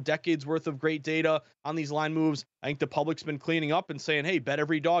this, decades worth of great data on these line moves. I think the public's been cleaning up and saying, hey, bet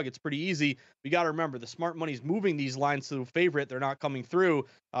every dog. It's pretty easy. We got to remember the smart money's moving these lines to the favorite. They're not coming through.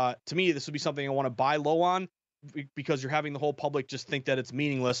 To me, this would be something I want to buy low on, because you're having the whole public just think that it's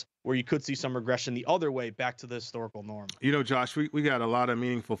meaningless, where you could see some regression the other way back to the historical norm. Josh, we got a lot of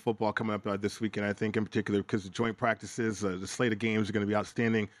meaningful football coming up this weekend, I think, in particular, because the joint practices, the slate of games are going to be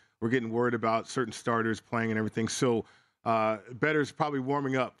outstanding. We're getting worried about certain starters playing and everything. So bettors probably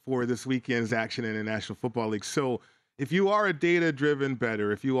warming up for this weekend's action in the National Football League. So if you are a data-driven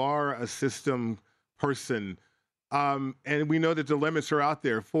bettor, if you are a system person, and we know that the limits are out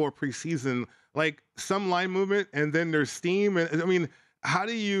there for preseason, like some line movement and then there's steam. And I mean, how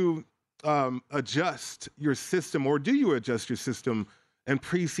do you adjust your system, or do you adjust your system in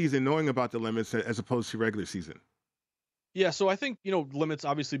preseason knowing about the limits as opposed to regular season? Yeah, so I think, limits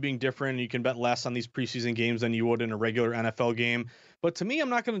obviously being different, you can bet less on these preseason games than you would in a regular NFL game. But to me, I'm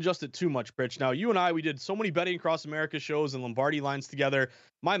not going to adjust it too much, Pritch. Now, you and I, we did so many Betting Across America shows and Lombardi lines together.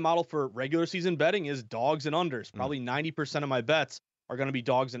 My model for regular season betting is dogs and unders. Probably 90% of my bets are going to be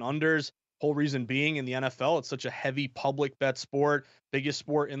dogs and unders. Whole reason being, in the NFL, it's such a heavy public bet sport, biggest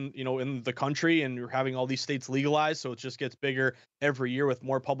sport in the country, and you're having all these states legalized, so it just gets bigger every year with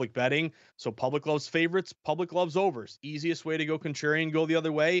more public betting. So public loves favorites, public loves overs. Easiest way to go contrarian, go the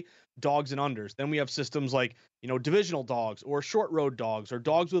other way, dogs and unders. Then we have systems like divisional dogs or short road dogs or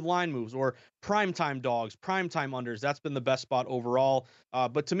dogs with line moves or primetime dogs, primetime unders. That's been the best spot overall.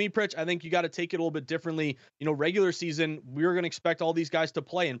 But to me, Pritch, I think you got to take it a little bit differently. Regular season, we're going to expect all these guys to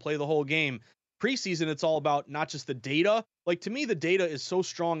play the whole game. Preseason, it's all about not just the data. Like, to me, the data is so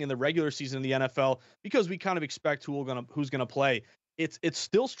strong in the regular season in the NFL because we kind of expect who's gonna play. It's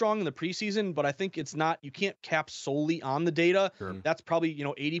still strong in the preseason, but I think it's not. You can't cap solely on the data. Sure. That's probably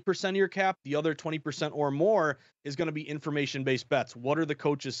 80% of your cap. The other 20% or more is going to be information-based bets. What are the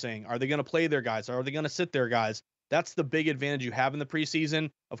coaches saying? Are they going to play their guys? Are they going to sit their guys? That's the big advantage you have in the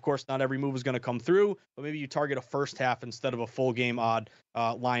preseason. Of course, not every move is going to come through, but maybe you target a first half instead of a full game odd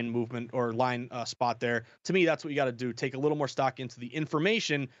line movement or line spot there. To me, that's what you got to do. Take a little more stock into the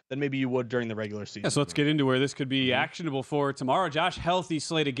information than maybe you would during the regular season. Yeah, so let's get into where this could be actionable for tomorrow. Josh, healthy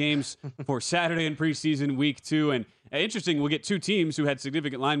slate of games for Saturday in preseason week 2. And interesting, we'll get two teams who had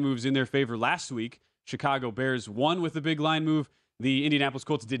significant line moves in their favor last week. Chicago Bears won with a big line move. The Indianapolis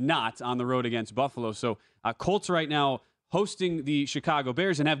Colts did not on the road against Buffalo. So Colts right now hosting the Chicago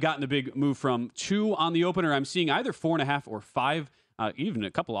Bears and have gotten a big move from 2 on the opener. I'm seeing either 4.5 or 5, even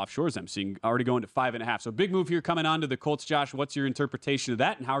a couple offshores I'm seeing already going to 5.5. So big move here coming on to the Colts. Josh, what's your interpretation of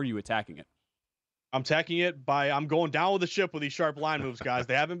that, and how are you attacking it? I'm attacking it I'm going down with the ship with these sharp line moves, guys.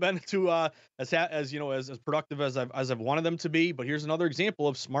 They haven't been too as productive as I've wanted them to be. But here's another example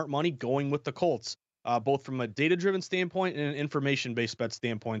of smart money going with the Colts. Both from a data-driven standpoint and an information-based bet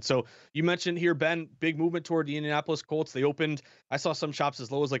standpoint. So you mentioned here, Ben, big movement toward the Indianapolis Colts. They opened, I saw some shops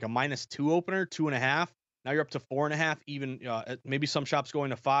as low as like a -2 opener, 2.5. Now you're up to 4.5, even maybe some shops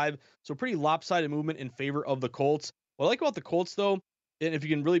going to 5. So pretty lopsided movement in favor of the Colts. What I like about the Colts, though, and if you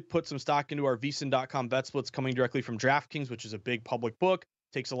can really put some stock into our vsin.com bet splits coming directly from DraftKings, which is a big public book,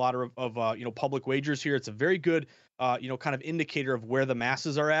 takes a lot of public wagers here. It's a very good, kind of indicator of where the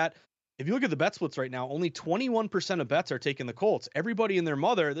masses are at. If you look at the bet splits right now, only 21% of bets are taking the Colts. Everybody and their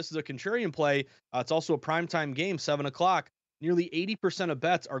mother, this is a contrarian play. It's also a primetime game, 7 o'clock. Nearly 80% of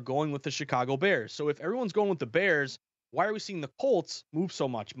bets are going with the Chicago Bears. So if everyone's going with the Bears, why are we seeing the Colts move so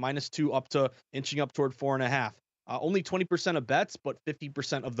much? -2 up to inching up toward 4.5. Only 20% of bets, but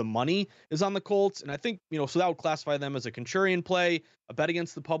 50% of the money is on the Colts. And I think, so that would classify them as a contrarian play, a bet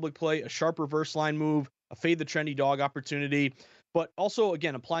against the public play, a sharp reverse line move, a fade the trendy dog opportunity. But also,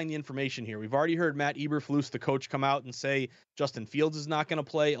 again, applying the information here. We've already heard Matt Eberflus, the coach, come out and say Justin Fields is not going to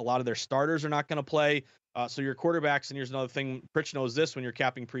play. A lot of their starters are not going to play. So your quarterbacks, and here's another thing, Pritch knows this when you're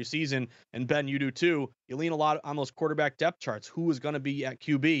capping preseason, and Ben, you do too. You lean a lot on those quarterback depth charts. Who is going to be at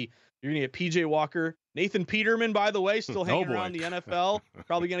QB? You're going to get P.J. Walker. Nathan Peterman, by the way, still hanging around the NFL.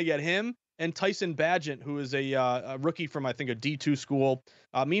 Probably going to get him. And Tyson Bagent, who is a rookie from, I think, a D2 school.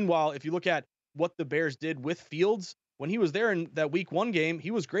 Meanwhile, if you look at what the Bears did with Fields, when he was there in that week 1 game, he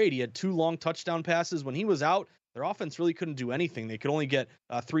was great. He had 2 long touchdown passes. When he was out, their offense really couldn't do anything. They could only get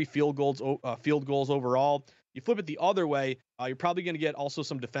 3 field goals overall. You flip it the other way, you're probably going to get also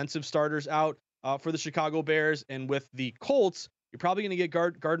some defensive starters out. for the Chicago Bears. And with the Colts, you're probably going to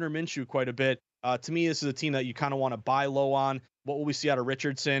get Gardner Minshew quite a bit. To me, this is a team that you kind of want to buy low on. What will we see out of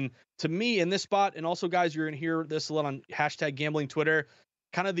Richardson? To me, in this spot, and also, guys, you're going to hear this a lot on #gambling Twitter,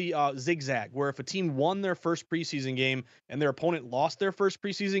 kind of the zigzag, where if a team won their first preseason game and their opponent lost their first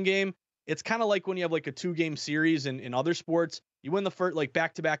preseason game, it's kind of like when you have like a 2-game series in other sports. You win the first, like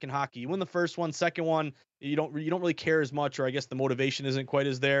back-to-back in hockey. You win the first one, second one, you don't really care as much, or I guess the motivation isn't quite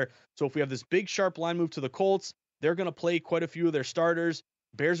as there. So if we have this big, sharp line move to the Colts, they're going to play quite a few of their starters.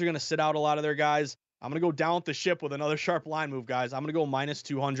 Bears are going to sit out a lot of their guys. I'm going to go down with the ship with another sharp line move, guys. I'm going to go minus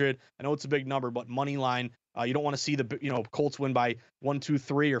 200. I know it's a big number, but money line. You don't want to see the Colts win by 1, 2,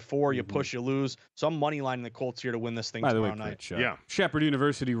 3, or 4. You push, you lose. So I'm money lining the Colts here to win this thing tomorrow night. Shepherd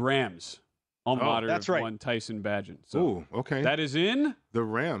University Rams. Alma mater that's of right. one Tyson Badgett. So okay. That is in the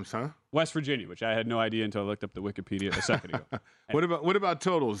Rams, huh? West Virginia, which I had no idea until I looked up the Wikipedia a second ago. What about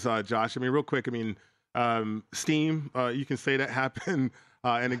totals, Josh? I mean, real quick. I mean, steam. You can say that happened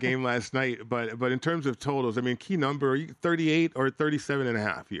in a game last night, but in terms of totals, I mean, key number 38 or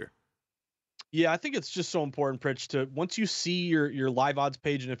 37.5 here. Yeah, I think it's just so important, Pritch, to once you see your live odds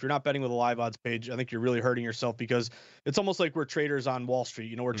page, and if you're not betting with a live odds page, I think you're really hurting yourself, because it's almost like we're traders on Wall Street.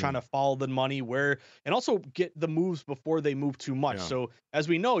 You know, we're trying to follow the money and also get the moves before they move too much. Yeah. So as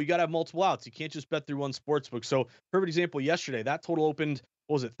we know, you got to have multiple outs. You can't just bet through one sportsbook. So perfect example, yesterday, that total opened,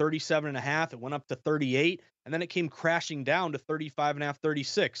 what was it, 37.5? It went up to 38, and then it came crashing down to 35.5,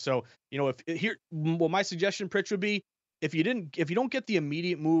 36. So, you know, my suggestion, Pritch, would be, if you don't get the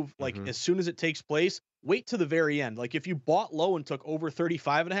immediate move, like as soon as it takes place, wait to the very end. Like if you bought low and took over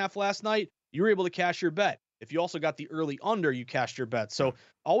 35.5 last night, you were able to cash your bet. If you also got the early under, you cashed your bet. So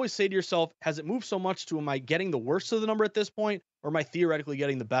always say to yourself, has it moved so much to, am I getting the worst of the number at this point, or am I theoretically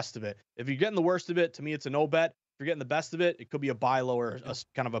getting the best of it? If you're getting the worst of it, to me, it's a no bet. If you're getting the best of it, it could be a buy low or a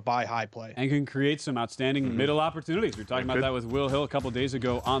kind of a buy high play. And can create some outstanding middle opportunities. We were talking about that with Will Hill a couple days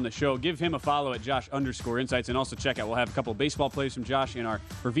ago on the show. Give him a follow at Josh_Insights, and also check out, we'll have a couple of baseball plays from Josh and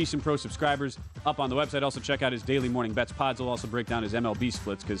for VSiN Pro subscribers up on the website. Also check out his daily morning bets pods. We'll also break down his MLB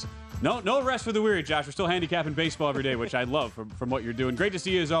splits, because no rest for the weary, Josh. We're still handicapping baseball every day, which I love from what you're doing. Great to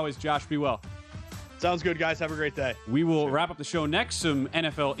see you as always, Josh. Be well. Sounds good, guys. Have a great day. We will wrap up the show next. Some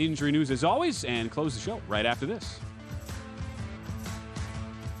NFL injury news as always, and close the show right after this.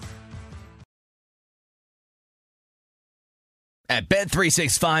 At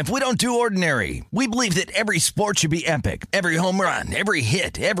Bet365, we don't do ordinary. We believe that every sport should be epic. Every home run, every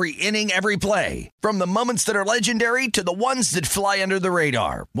hit, every inning, every play. From the moments that are legendary to the ones that fly under the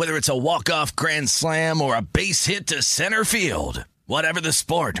radar. Whether it's a walk-off grand slam or a base hit to center field. Whatever the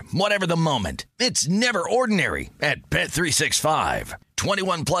sport, whatever the moment, it's never ordinary at Bet365.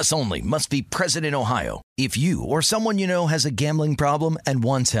 21 plus only. Must be present in Ohio. If you or someone you know has a gambling problem and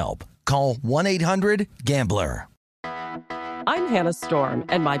wants help, call 1-800-GAMBLER. I'm Hannah Storm,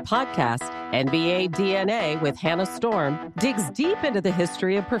 and my podcast, NBA DNA with Hannah Storm, digs deep into the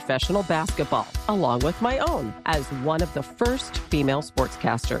history of professional basketball, along with my own, as one of the first female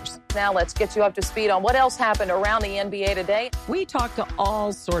sportscasters. Now let's get you up to speed on what else happened around the NBA today. We talked to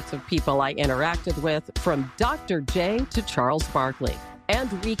all sorts of people I interacted with, from Dr. J to Charles Barkley, and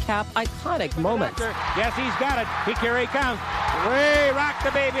recap iconic moments. Yes, he's got it. Here he comes. Way rock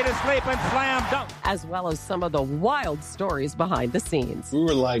the baby to sleep and slam dunk. As well as some of the wild stories behind the scenes. We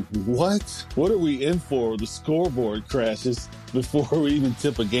were like, what? What are we in for? The scoreboard crashes before we even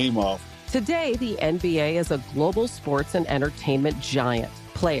tip a game off. Today, the NBA is a global sports and entertainment giant.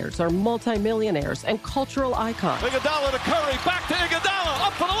 Players are multimillionaires and cultural icons. Iguodala to Curry, back to Iguodala,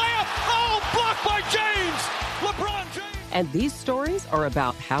 up for the layup. Oh, blocked by James. LeBron James. And these stories are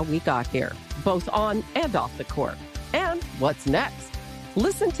about how we got here, both on and off the court. And what's next?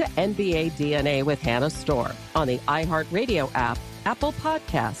 Listen to NBA DNA with Hannah Storm on the iHeartRadio app, Apple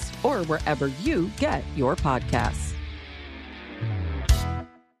Podcasts, or wherever you get your podcasts.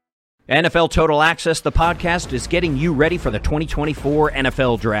 NFL Total Access, the podcast, is getting you ready for the 2024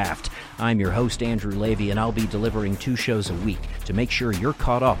 NFL Draft. I'm your host, Andrew Levy, and I'll be delivering 2 shows a week to make sure you're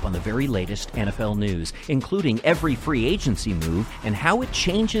caught up on the very latest NFL news, including every free agency move and how it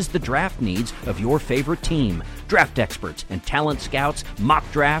changes the draft needs of your favorite team. Draft experts and talent scouts, mock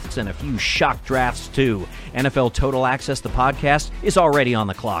drafts, and a few shock drafts, too. NFL Total Access, the podcast, is already on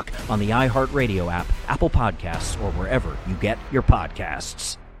the clock on the iHeartRadio app, Apple Podcasts, or wherever you get your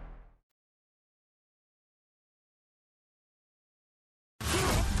podcasts.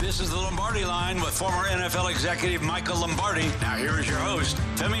 This is the Lombardi Line with former NFL executive Michael Lombardi. Now here is your host,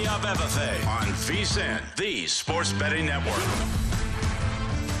 Femi Abebefe, on VSiN, the Sports Betting Network.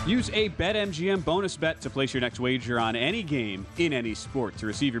 Use a BetMGM bonus bet to place your next wager on any game in any sport. To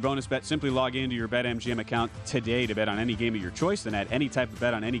receive your bonus bet, simply log into your BetMGM account today to bet on any game of your choice, then add any type of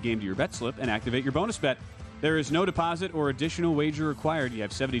bet on any game to your bet slip and activate your bonus bet. There is no deposit or additional wager required. You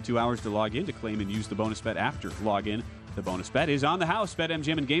have 72 hours to log in to claim and use the bonus bet after login. The bonus bet is on the house.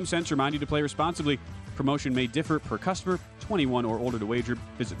 BetMGM and GameSense remind you to play responsibly. Promotion may differ per customer. 21 or older to wager.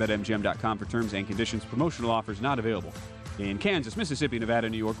 Visit BetMGM.com for terms and conditions. Promotional offers not available in Kansas, Mississippi, Nevada,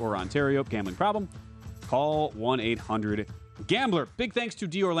 New York, or Ontario. Gambling problem? Call 1-800-GAMBLER. Big thanks to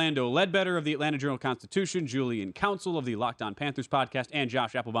D'Orlando Ledbetter of the Atlanta Journal-Constitution, Julian Council of the Locked On Panthers podcast, and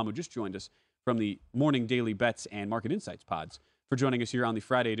Josh Applebaum, who just joined us from the Morning Daily Bets and Market Insights pods, for joining us here on the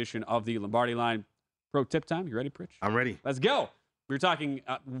Friday edition of the Lombardi Line. Pro tip time. You ready, Pritch? I'm ready. Let's go. We were talking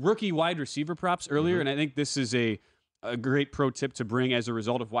rookie wide receiver props earlier, and I think this is a great pro tip to bring as a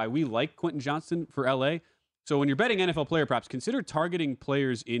result of why we like Quentin Johnston for LA. So when you're betting NFL player props, consider targeting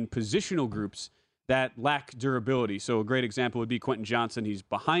players in positional groups that lack durability. So a great example would be Quentin Johnston. He's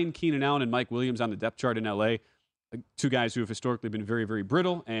behind Keenan Allen and Mike Williams on the depth chart in LA. Two guys who have historically been very, very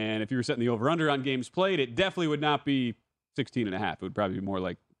brittle. And if you were setting the over-under on games played, it definitely would not be 16.5. It would probably be more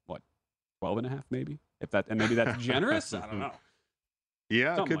like, 12.5 maybe? And maybe that's generous? I don't know.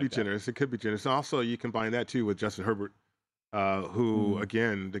 Yeah, Something it could like be generous. It could be generous. Also, you combine that, too, with Justin Herbert, who,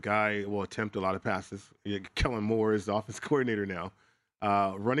 again, the guy will attempt a lot of passes. Kellen Moore is the offense coordinator now.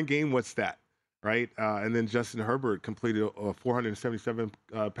 Running game, what's that, right? And then Justin Herbert completed 477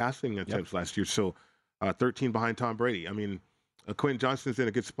 passing attempts last year, so 13 behind Tom Brady. I mean, Quentin Johnston's in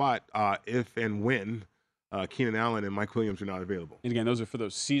a good spot if and when Keenan Allen and Mike Williams are not available. And again, those are for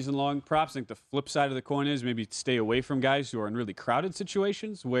those season-long props. I think the flip side of the coin is maybe stay away from guys who are in really crowded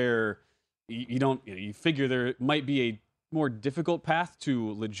situations where you figure there might be a more difficult path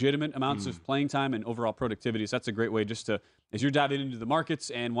to legitimate amounts of playing time and overall productivity. So that's a great way just to, as you're diving into the markets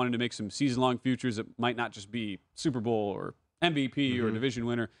and wanting to make some season-long futures that might not just be Super Bowl or MVP or division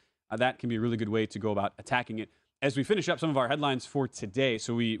winner, that can be a really good way to go about attacking it. As we finish up some of our headlines for today,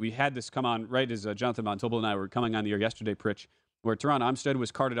 so we had this come on right as Jonathan Von Tobel and I were coming on the air yesterday, Pritch, where Teron Armstead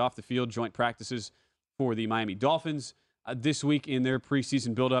was carted off the field, joint practices for the Miami Dolphins this week in their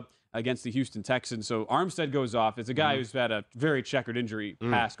preseason buildup against the Houston Texans. So Armstead goes off. It's a guy who's had a very checkered injury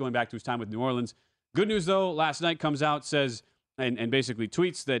past going back to his time with New Orleans. Good news, though, last night comes out, says, and basically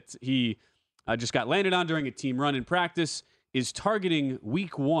tweets that he just got landed on during a team run in practice, is targeting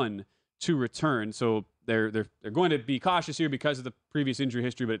week 1 to return. So they're going to be cautious here because of the previous injury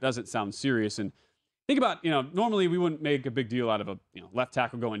history, but it doesn't sound serious. And think about, normally we wouldn't make a big deal out of a left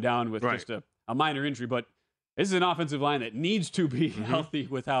tackle going down with just a minor injury, but this is an offensive line that needs to be healthy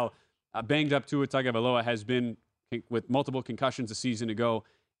with how banged up Tua Tagovailoa has been with multiple concussions a season ago.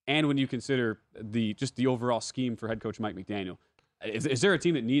 And when you consider the overall scheme for head coach Mike McDaniel, is there a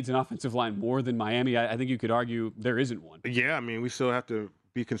team that needs an offensive line more than Miami? I think you could argue there isn't one. Yeah, I mean, we still have to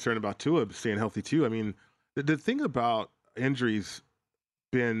be concerned about Tua staying healthy too. I mean, the thing about injuries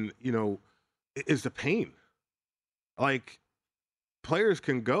been, is the pain. Like, players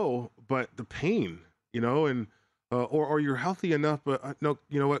can go, but the pain, and or you're healthy enough, but no,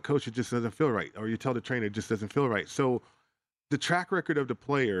 you know what, coach, it just doesn't feel right. Or you tell the trainer it just doesn't feel right. So the track record of the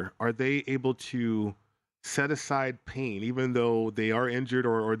player, are they able to set aside pain, even though they are injured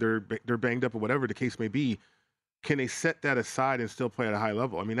or they're banged up or whatever the case may be? Can they set that aside and still play at a high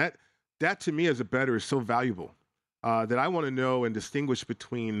level? I mean, that to me as a bettor is so valuable that I want to know and distinguish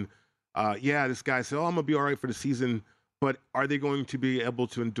between, this guy said, I'm going to be all right for the season, but are they going to be able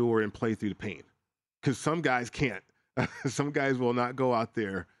to endure and play through the pain? Because some guys can't. Some guys will not go out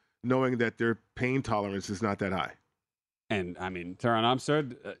there knowing that their pain tolerance is not that high. And, I mean, Teron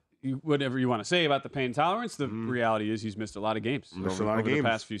Armstead, whatever you want to say about the pain tolerance, the reality is he's missed a lot of games over the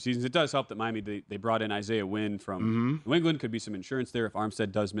past few seasons. It does help that Miami, they brought in Isaiah Wynn from New England. Could be some insurance there if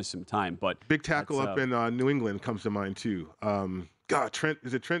Armstead does miss some time. But big tackle up in New England comes to mind, too.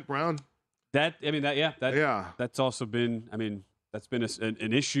 Is it Trent Brown? That's also been, that's been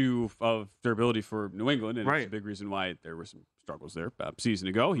an issue of durability for New England, and it's a big reason why there were some struggles there a season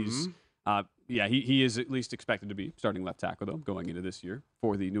ago. He's he is at least expected to be starting left tackle, though, going into this year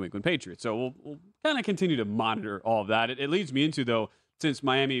for the New England Patriots. So we'll kind of continue to monitor all of that. It leads me into, though, since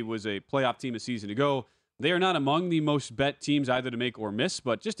Miami was a playoff team a season ago, they are not among the most bet teams either to make or miss,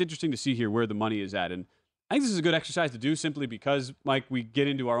 but just interesting to see here where the money is at. And I think this is a good exercise to do simply because, Mike, we get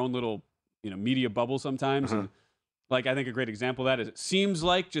into our own little media bubble sometimes. And I think a great example of that is it seems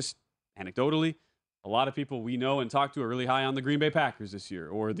like, just anecdotally, a lot of people we know and talk to are really high on the Green Bay Packers this year,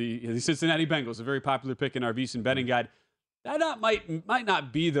 or the Cincinnati Bengals, a very popular pick in our VSiN betting guide. That might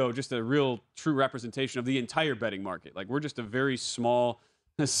not be, though, just a real true representation of the entire betting market. Like, we're just a very small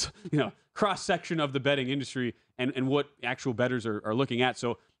cross section of the betting industry and what actual bettors are looking at.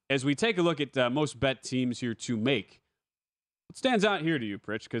 So as we take a look at most bet teams here to make, what stands out here to you,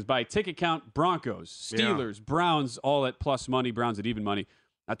 Pritch? Because by ticket count, Broncos, Steelers, Browns, all at plus money, Browns at even money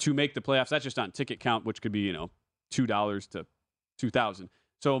to make the playoffs. That's just on ticket count, which could be $2 to $2,000.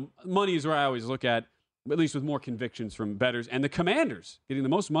 So money is where I always look at least with more convictions from bettors. And the Commanders getting the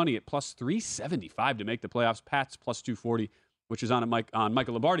most money at plus 375 to make the playoffs. Pats plus 240, which is on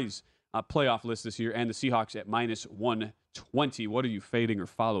Michael Lombardi's playoff list this year, and the Seahawks at minus 120. What are you fading or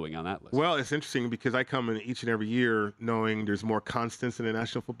following on that list? Well, it's interesting because I come in each and every year knowing there's more constants in the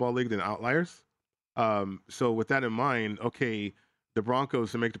National Football League than outliers. So with that in mind, okay, the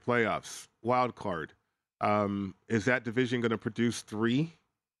Broncos to make the playoffs, wild card. Is that division going to produce 3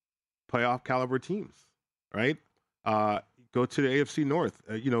 playoff caliber teams, right? Go to the AFC North.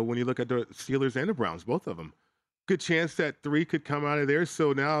 When you look at the Steelers and the Browns, both of them, good chance that 3 could come out of there.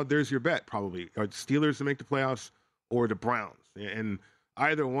 So now there's your bet, probably. Are the Steelers to make the playoffs or the Browns? And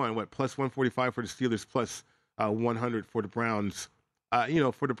either one, plus 145 for the Steelers, plus 100 for the Browns.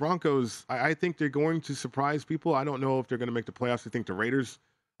 For the Broncos, I think they're going to surprise people. I don't know if they're going to make the playoffs. I think the Raiders,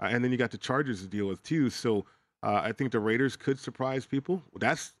 and then you got the Chargers to deal with too. So I think the Raiders could surprise people.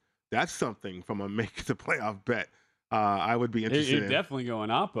 That's something from a make the playoff bet. I would be interested. You're definitely going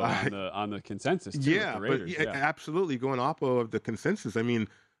oppo on the consensus too. Yeah, with the Raiders. But absolutely going oppo of the consensus. I mean,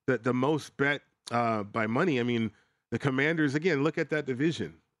 the most bet by money. I mean, the Commanders again. Look at that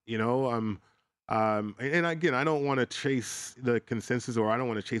division. And again, I don't want to chase the consensus, or I don't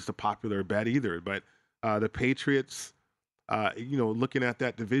want to chase the popular bet either. But the Patriots, looking at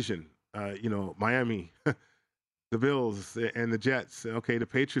that division, Miami, the Bills, and the Jets. Okay, the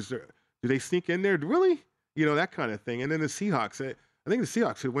Patriots, do they sneak in there? Really? That kind of thing. And then the Seahawks. I think the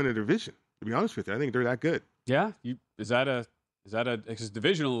Seahawks should win a division. To be honest with you, I think they're that good. Yeah. Is that because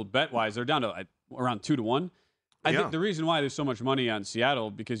divisional bet wise, they're down to around 2-1. I think the reason why there's so much money on Seattle,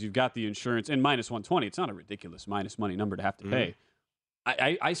 because you've got the insurance and minus 120. It's not a ridiculous minus money number to have to pay.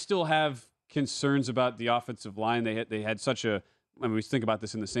 I still have concerns about the offensive line. They had such a. I mean, we think about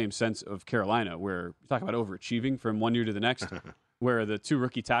this in the same sense of Carolina, where you talk about overachieving from one year to the next, where the 2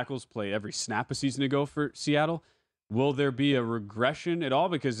 rookie tackles play every snap a season ago for Seattle. Will there be a regression at all?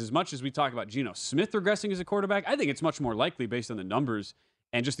 Because as much as we talk about Geno Smith regressing as a quarterback, I think it's much more likely based on the numbers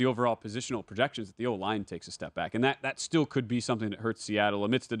and just the overall positional projections that the O-line takes a step back. And that still could be something that hurts Seattle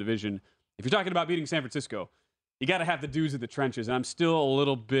amidst the division. If you're talking about beating San Francisco, you got to have the dudes in the trenches. And I'm still a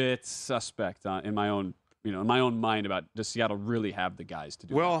little bit suspect in my own mind about, does Seattle really have the guys to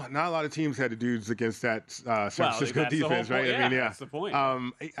do it? Well, not a lot of teams had the dudes against that San Francisco defense, right? Yeah, that's the point.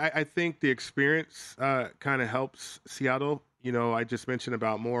 I think the experience kind of helps Seattle. I just mentioned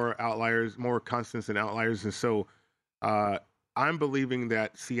about more outliers, more constants and outliers. And so I'm believing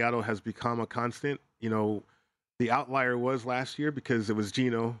that Seattle has become a constant. The outlier was last year because it was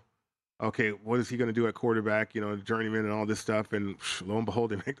Geno. Okay, what is he going to do at quarterback? Journeyman and all this stuff. And lo and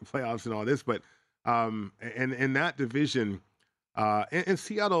behold, they make the playoffs and all this. But and in that division, and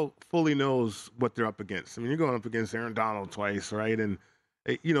Seattle fully knows what they're up against. I mean, you're going up against Aaron Donald twice, right? And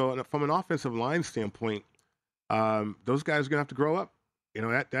from an offensive line standpoint, those guys are going to have to grow up.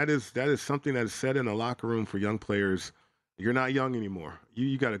 That is something that is said in the locker room for young players. You're not young anymore.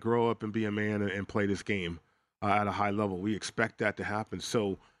 You got to grow up and be a man and play this game at a high level. We expect that to happen.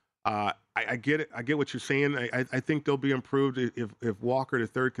 So I get it. I get what you're saying. I think they'll be improved if Walker the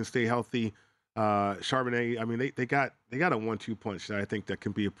third can stay healthy. Charbonnet. I mean, they got a 1-2 punch that I think that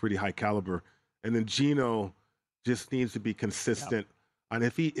can be a pretty high caliber. And then Geno just needs to be consistent. Yep. And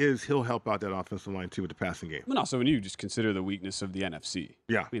if he is, he'll help out that offensive line too with the passing game. And also, when you just consider the weakness of the NFC.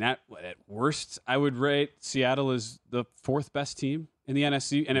 Yeah. I mean, at worst, I would rate Seattle as the 4th best team in the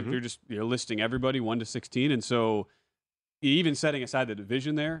NFC. And if you're listing everybody 1 to 16, and so even setting aside the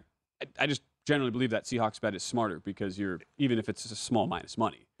division there, I just generally believe that Seahawks bet is smarter because even if it's a small minus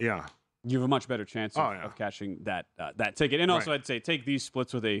money. Yeah. You have a much better chance of catching that ticket. And also, I'd say take these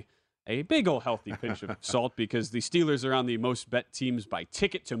splits with a big old healthy pinch of salt, because the Steelers are on the most bet teams by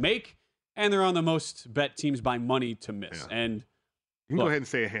ticket to make, and they're on the most bet teams by money to miss. Yeah. And you can go ahead and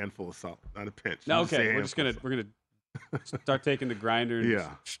say a handful of salt, not a pinch. Okay, we're gonna start taking the grinder.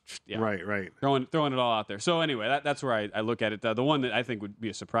 And right. Throwing it all out there. So anyway, that's where I look at it. The one that I think would be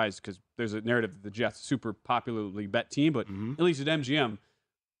a surprise, because there's a narrative that the Jets super popularly bet team, but at least at MGM,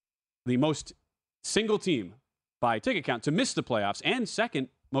 the most single team by ticket count to miss the playoffs, and second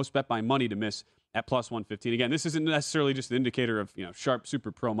most bet by money to miss at plus 115. Again, this isn't necessarily just an indicator of sharp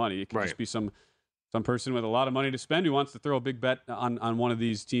super pro money. It could just be some person with a lot of money to spend who wants to throw a big bet on one of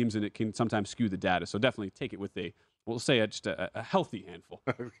these teams, and it can sometimes skew the data. So definitely take it with a we'll say just a healthy handful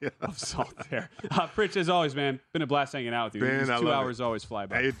of salt there. Pritch, as always, man, been a blast hanging out with you. Ben, These 2 hours always fly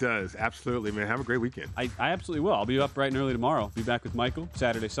by. It does. Absolutely, man. Have a great weekend. I absolutely will. I'll be up bright and early tomorrow. Be back with Michael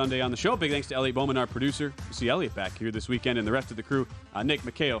Saturday, Sunday on the show. Big thanks to Elliot Bowman, our producer. We'll see Elliot back here this weekend, and the rest of the crew, Nick,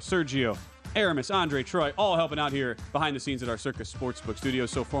 McHale, Sergio, Aramis, Andre, Troy, all helping out here behind the scenes at our Circus Sportsbook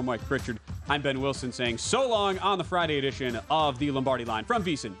studios. So for Mike Pritchard, I'm Ben Wilson saying so long on the Friday edition of the Lombardi Line from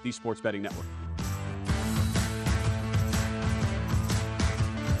VSiN, the Sports Betting Network.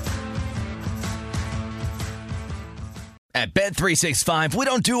 At Bet365, we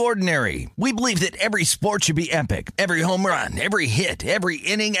don't do ordinary. We believe that every sport should be epic. Every home run, every hit, every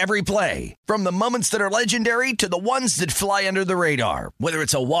inning, every play. From the moments that are legendary to the ones that fly under the radar. Whether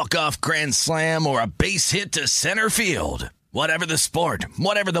it's a walk-off grand slam or a base hit to center field. Whatever the sport,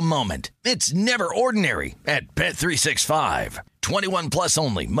 whatever the moment. It's never ordinary at Bet365. 21 plus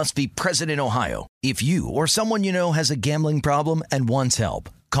only. Must be present in Ohio. If you or someone you know has a gambling problem and wants help,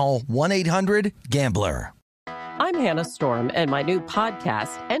 call 1-800-GAMBLER. I'm Hannah Storm, and my new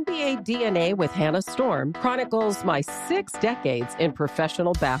podcast, NBA DNA with Hannah Storm, chronicles my 6 decades in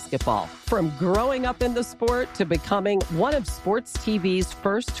professional basketball. From growing up in the sport to becoming one of sports TV's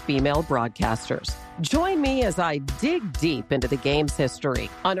first female broadcasters. Join me as I dig deep into the game's history,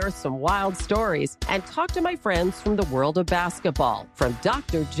 unearth some wild stories, and talk to my friends from the world of basketball, from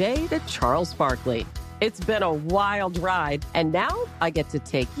Dr. J to Charles Barkley. It's been a wild ride, and now I get to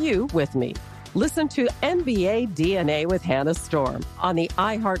take you with me. Listen to NBA DNA with Hannah Storm on the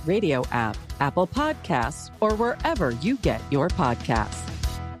iHeartRadio app, Apple Podcasts, or wherever you get your podcasts.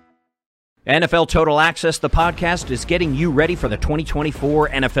 NFL Total Access, the podcast, is getting you ready for the 2024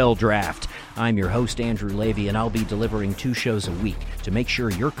 NFL Draft. I'm your host, Andrew Levy, and I'll be delivering 2 shows a week to make sure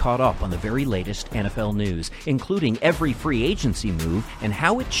you're caught up on the very latest NFL news, including every free agency move and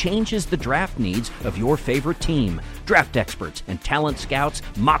how it changes the draft needs of your favorite team. Draft experts and talent scouts,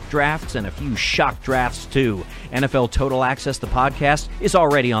 mock drafts, and a few shock drafts, too. NFL Total Access, the podcast, is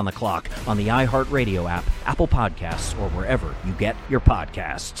already on the clock on the iHeartRadio app, Apple Podcasts, or wherever you get your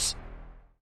podcasts.